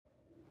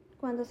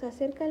Cuando se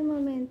acerca el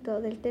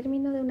momento del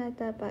término de una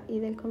etapa y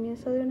del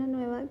comienzo de una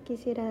nueva,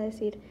 quisiera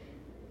decir,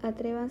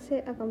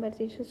 atrévanse a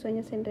convertir sus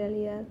sueños en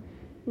realidad.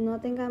 No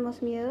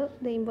tengamos miedo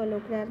de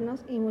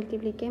involucrarnos y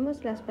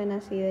multipliquemos las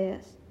buenas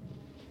ideas.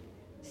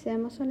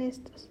 Seamos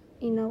honestos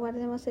y no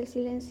guardemos el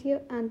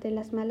silencio ante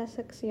las malas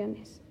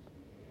acciones.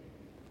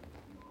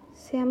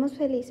 Seamos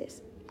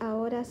felices,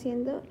 ahora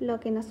haciendo lo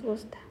que nos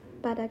gusta,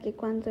 para que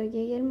cuando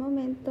llegue el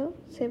momento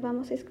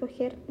sepamos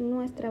escoger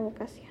nuestra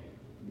vocación.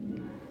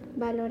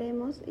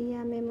 Valoremos y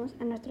amemos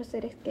a nuestros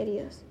seres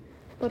queridos,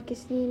 porque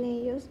sin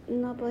ellos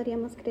no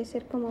podríamos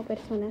crecer como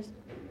personas.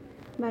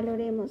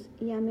 Valoremos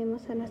y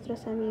amemos a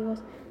nuestros amigos,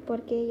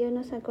 porque ellos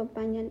nos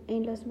acompañan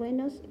en los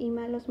buenos y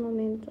malos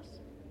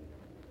momentos.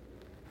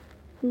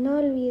 No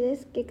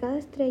olvides que cada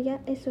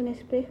estrella es un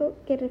espejo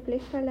que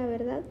refleja la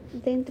verdad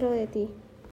dentro de ti.